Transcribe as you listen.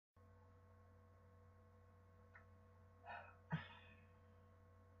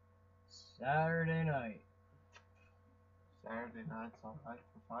Saturday night. Saturday night's alright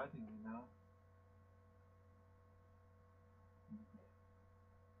for fighting, you know.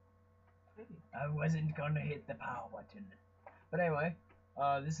 I wasn't gonna hit the power button. But anyway,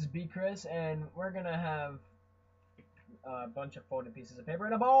 this is BChris, and we're gonna have a bunch of folded pieces of paper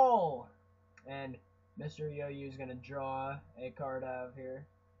and a ball. And Mr. Yo-Yo is gonna draw a card out of here.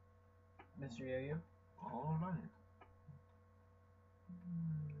 Mr. Yo-Yo. Alright.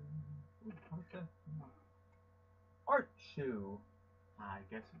 What's that? Art show. I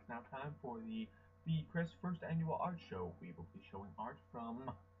guess it's now time for the BChris first annual art show. We will be showing art from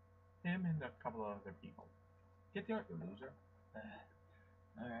him and a couple of other people. Get the art, you loser.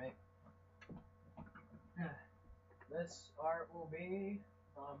 Alright. This art will be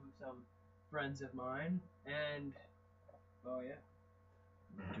from some friends of mine, and oh yeah.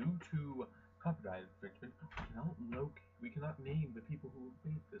 Due to copyright infringement, we cannot name the people who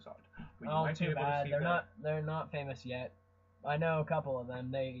made this art. But you Oh, might be too able to bad. see They're not famous yet. I know a couple of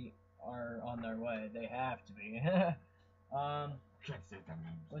them. They are on their way. They have to be. Can't say their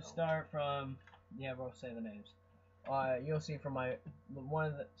names, Let's though. start from. Yeah, we'll say the names. You'll see from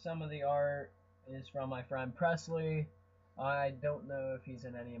some of the art is from my friend Presley. I don't know if he's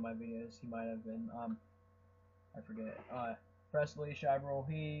in any of my videos. He might have been. I forget. Presley Schiberl.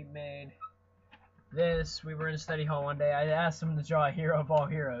 He made this. We were in study hall one day. I asked him to draw a hero of all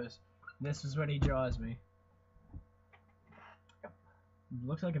heroes. This is what he draws me.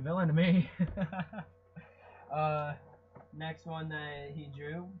 Looks like a villain to me. Next one that he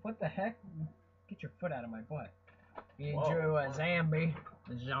drew. What the heck? Get your foot out of my butt. He drew a zombie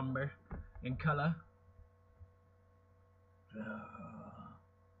in color. It's gonna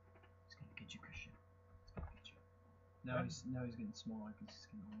get you, Christian. It's gonna get you. Now he's getting smaller because he's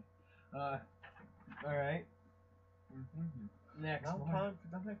getting older. Alright. Next Now one. time for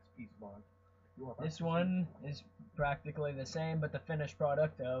the next piece of art. This one is practically the same, but the finished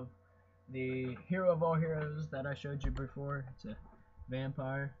product of the hero of all heroes that I showed you before. It's a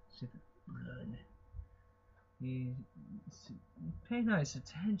vampire. See the blood. Pay nice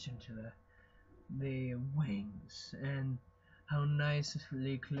attention to the wings and how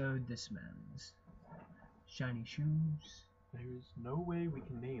nicely clothed this man is. Shiny shoes. There is no way we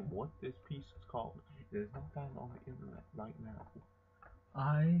can name what this piece is called. It is not found on the internet right now.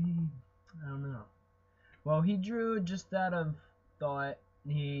 I don't know. Well, he drew just out of thought.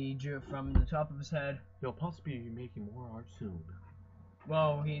 He drew it from the top of his head. He'll possibly be making more art soon.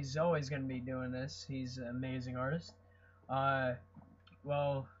 Well, he's always going to be doing this. He's an amazing artist.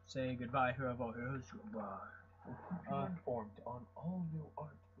 Well, say goodbye, hero of all heroes. Keep you informed on all new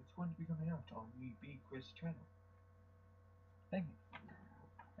art that's going to be coming out on the BChris channel. Thank you.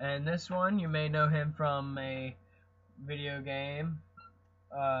 And this one, you may know him from a video game.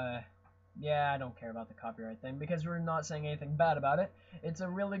 Yeah, I don't care about the copyright thing because we're not saying anything bad about it. It's a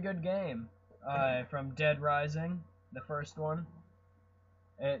really good game. From Dead Rising, the first one.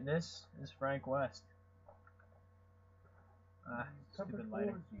 This is Frank West. Stupid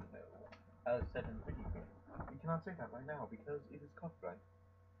lighting. You know, as said in the video game. We cannot say that right now because it is copyright.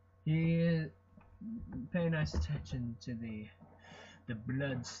 Pay nice attention to the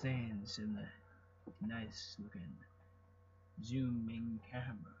blood stains in the nice looking zooming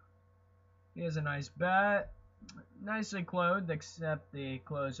camera. He has a nice bat, nicely clothed, except the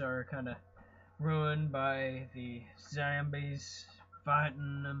clothes are kind of ruined by the zombies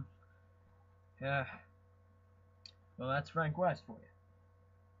fighting them. Yeah. Well, that's Frank West for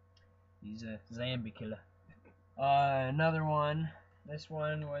you. He's a zombie killer. Another one. This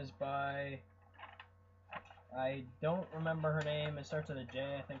one was by, I don't remember her name. It starts with a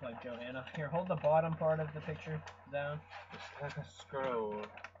J, I think like Joanna. Here, hold the bottom part of the picture down. It's like a scroll.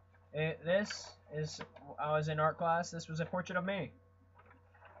 This is, I was in art class. This was a portrait of me.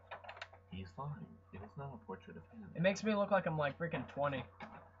 He's lying. It is not a portrait of him. It makes me look like I'm like freaking 20.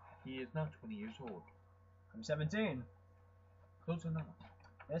 He is not 20 years old. I'm 17. Close enough.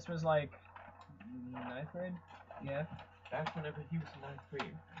 This was like 9th grade? Yeah. Back whenever he was in 9th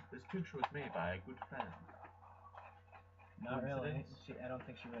grade, this picture was made by a good friend. Not really. I don't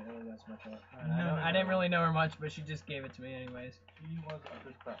think she really does much of it. I didn't really know her much, but she just gave it to me anyways. She was a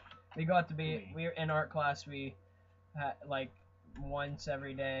good friend. We got to be, we were in art class, we had like once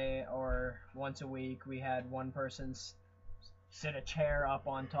every day or once a week, we had one person sit a chair up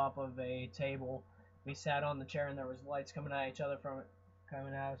on top of a table. We sat on the chair and there was lights coming at each other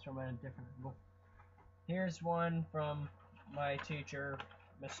coming at us from a different angle. Here's one from my teacher,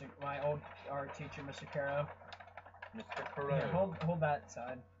 my old art teacher, Mr. Caro. Mr. Caro. Here, hold that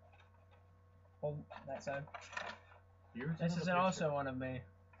side. Hold that side. This is also one of me.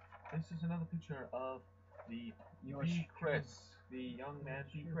 this is another picture of the BChris, the young man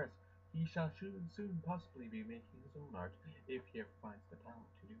BChris. He shall soon possibly be making his own art if he ever finds the talent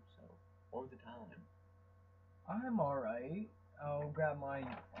to do so, or the time. I'm alright. I'll grab my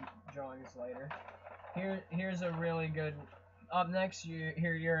drawings later. Here's a really good. Up next,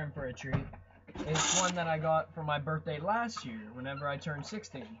 you're in for a treat. It's one that I got for my birthday last year, whenever I turned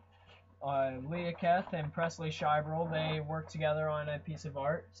 16. Leah, Keth, and Presley Schiberl, they worked together on a piece of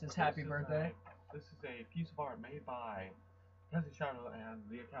art. It says happy birthday. This is a piece of art made by Presley Schiberl and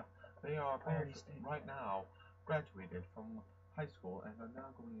Leah Keth. They are both right now graduated from high school and are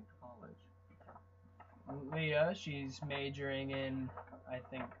now going into college. Leah, she's majoring in, I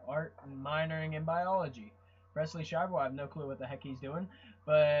think, art and minoring in biology. Presley Schiberl, I have no clue what the heck he's doing,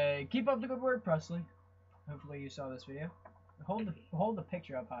 but keep up the good work, Presley. Hopefully you saw this video. Hold the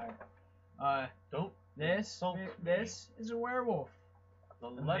picture up higher. This is a werewolf. The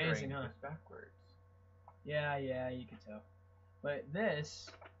lettering Amazing, huh? is backwards. Yeah, you can tell. But this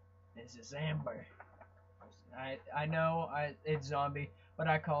is a zombie. I know it's zombie, but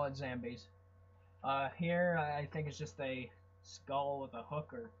I call it zombies. Here I think it's just a skull with a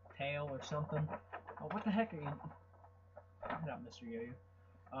hook or tail or something. Oh, what the heck are you? Get up, Mr. Yo-Yo.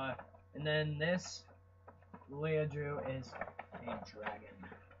 And then this Leah drew is a dragon.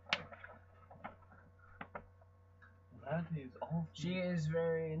 That is all. She is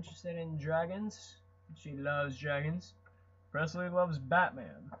very interested in dragons. She loves dragons. Presley loves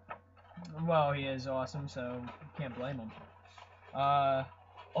Batman. Well, he is awesome, so can't blame him.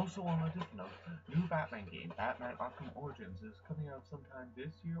 Also on a different note, new Batman game, Batman Arkham Origins, is coming out sometime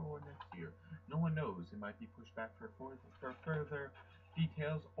this year or next year. No one knows. It might be pushed back for further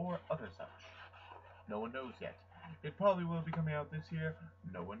details or other such. No one knows yet. It probably will be coming out this year.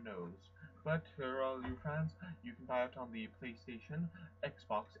 No one knows. But for all you fans, you can buy it on the PlayStation,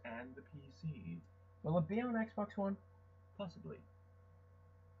 Xbox, and the PC. Will it be on Xbox One? Possibly.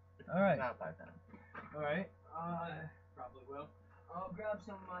 If it Alright. comes out by then. Alright. Probably will. I'll grab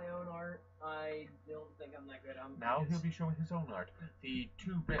some of my own art. I don't think I'm that good. Now he'll be showing his own art. The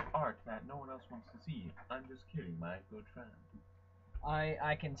 2-bit art that no one else wants to see. I'm just kidding, my good friend.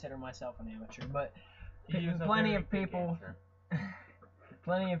 I consider myself an amateur, but plenty of people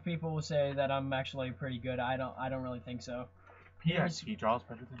will say that I'm actually pretty good. I don't really think so. Yes, he draws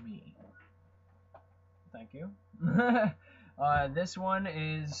better than me. Thank you. This one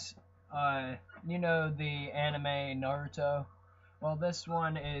is you know the anime Naruto. Well, this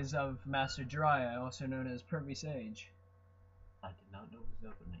one is of Master Jiraiya, also known as Pervy Sage. I did not know his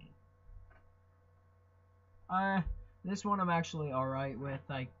other name. This one I'm actually alright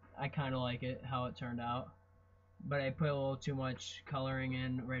with. I kind of like it, how it turned out. But I put a little too much coloring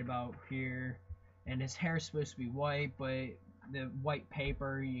in right about here. And his hair's supposed to be white, but the white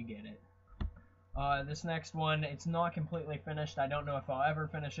paper, you get it. This next one, it's not completely finished. I don't know if I'll ever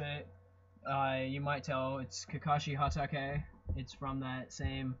finish it. You might tell it's Kakashi Hatake. It's from that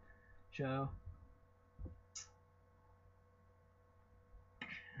same show.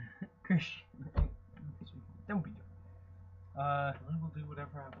 Christian, don't be dumb. I will do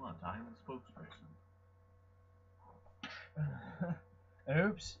whatever I want. I am the spokesperson.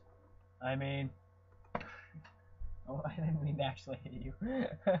 Oops. I mean... Oh, I didn't mean to actually hit you.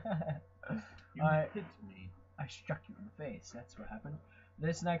 You hit me. I struck you in the face. That's what happened.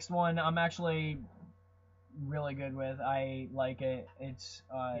 This next one, I'm actually really good with. I like it. It's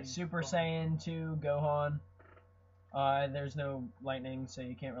Super Saiyan 2 Gohan. There's no lightning, so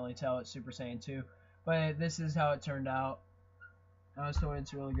you can't really tell it's Super Saiyan 2. But this is how it turned out. I was told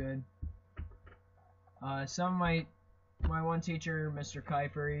it's really good. Some of my one teacher, Mr.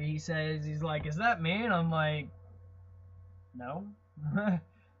 Kiefer, he says, he's like, is that me? And I'm like, no.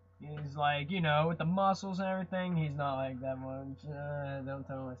 He's like, you know, with the muscles and everything, he's not like that much. Don't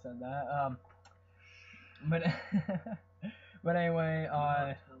tell him I said that. But but anyway,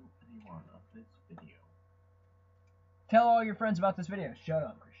 tell anyone of this video. Tell all your friends about this video. Shut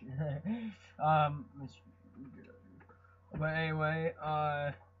up, Christian. But anyway,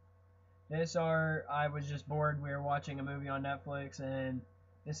 this art, I was just bored. We were watching a movie on Netflix and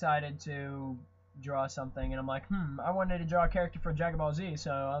decided to draw something. And I'm like, I wanted to draw a character for Dragon Ball Z.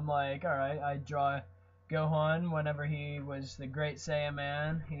 So I'm like, alright, I draw Gohan whenever he was the Great Saiyan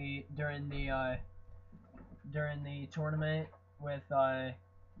Man. He, during the tournament with,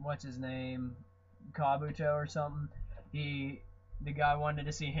 what's his name, Kabuto or something, the guy wanted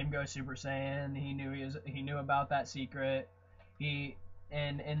to see him go Super Saiyan. He knew about that secret.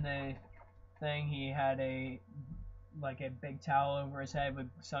 And in the thing, he had a big towel over his head with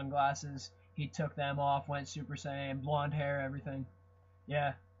sunglasses. He took them off, went Super Saiyan, blonde hair, everything.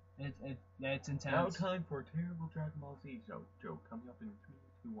 Yeah, It's intense. Now time for a terrible Dragon Ball Z joke coming up in 3,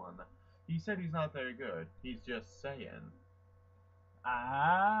 2, 1. He said he's not very good. He's just saying.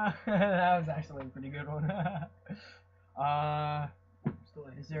 Ah, that was actually a pretty good one.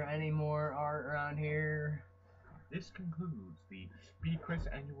 Is there any more art around here? This concludes the BChris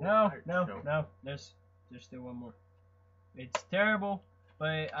annual art No. show. There's still one more. It's terrible,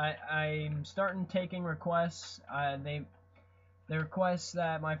 but I'm starting taking requests. The requests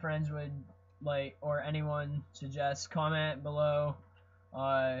that my friends would like or anyone suggest. Comment below.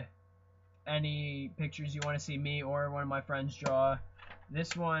 Any pictures you want to see me or one of my friends draw.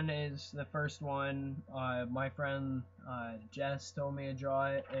 This one is the first one. My friend Jess told me to draw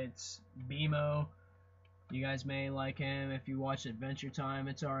it. It's BMO. You guys may like him if you watch Adventure Time.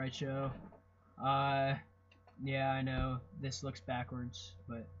 It's alright show. Yeah, I know this looks backwards,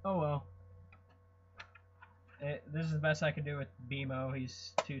 but oh well. This is the best I could do with BMO.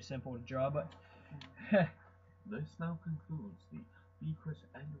 He's too simple to draw, but This now concludes the BChris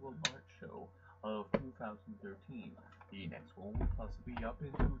annual art show of 2013. The next one will possibly be up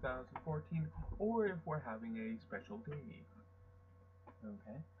in 2014, or if we're having a special day.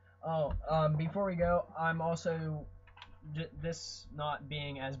 Okay. Oh, before we go, I'm also this not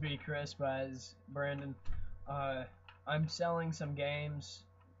being as BChris, but as Brandon. I'm selling some games,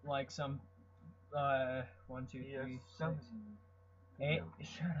 like some 1, 2, 3, 6, 8.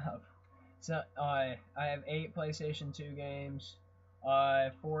 Shut up. So I have 8 PlayStation 2 games,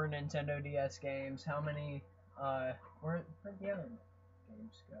 4 Nintendo DS games. How many? Where'd the other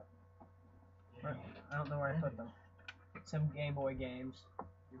games go? I don't know where I put them. Some Game Boy games.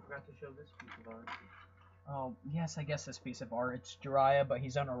 You forgot to show this piece of art. Oh, yes, I guess this piece of art. It's Jiraiya, but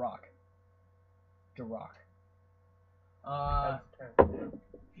he's on a rock. Jirok.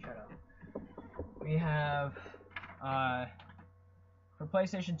 Shut up. We have, for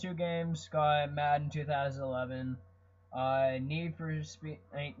PlayStation 2 games, got Madden 2011, Need for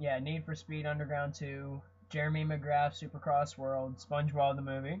Speed Underground 2, Jeremy McGrath Supercross World, SpongeBob the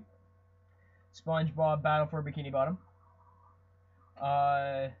movie, SpongeBob Battle for Bikini Bottom,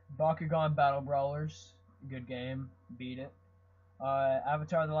 Bakugan Battle Brawlers, good game, beat it.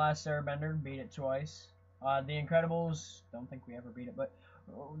 Avatar The Last Airbender, beat it twice. The Incredibles, don't think we ever beat it, but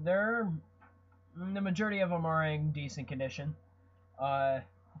the majority of them are in decent condition.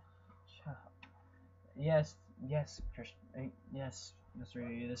 Yes, Christian, yes,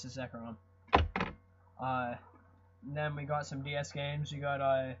 Mr. This is Zekrom. Then we got some DS games. You got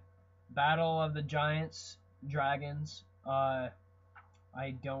Battle of the Giants, Dragons. I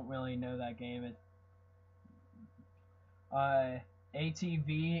don't really know that game.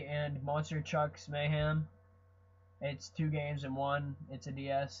 ATV and Monster Trucks Mayhem. It's 2 games in one. It's a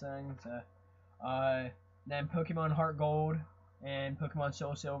DS thing. Then Pokemon Heart Gold and Pokemon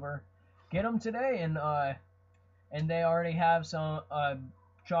Soul Silver. Get them today, and they already have some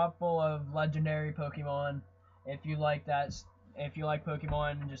chock full of legendary Pokemon. If you like that, if you like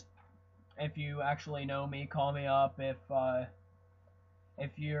Pokemon, just if you actually know me, call me up. If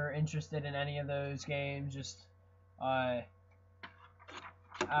you're interested in any of those games, just I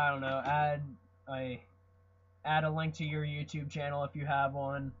don't know, add a link to your YouTube channel if you have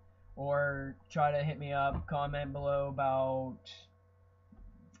one, or try to hit me up, comment below about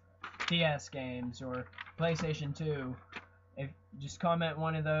DS games or PlayStation 2. If just comment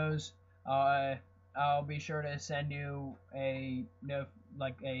one of those, I'll be sure to send you a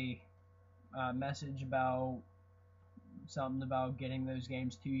message about something about getting those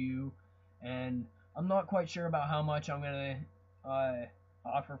games to you. And I'm not quite sure about how much I'm gonna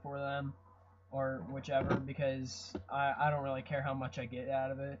offer for them or whichever, because I don't really care how much I get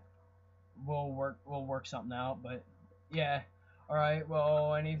out of it. We'll work something out, but yeah. Alright,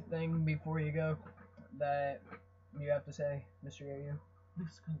 well, anything before you go that you have to say, Mr. AU?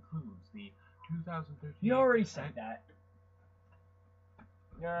 This concludes the 2013... You already said that.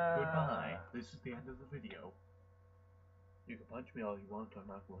 Goodbye. This is the end of the video. You can punch me all you want, I'm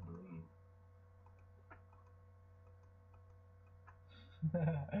not going to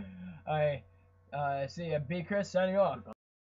leave. Alright, see ya. BChris signing off.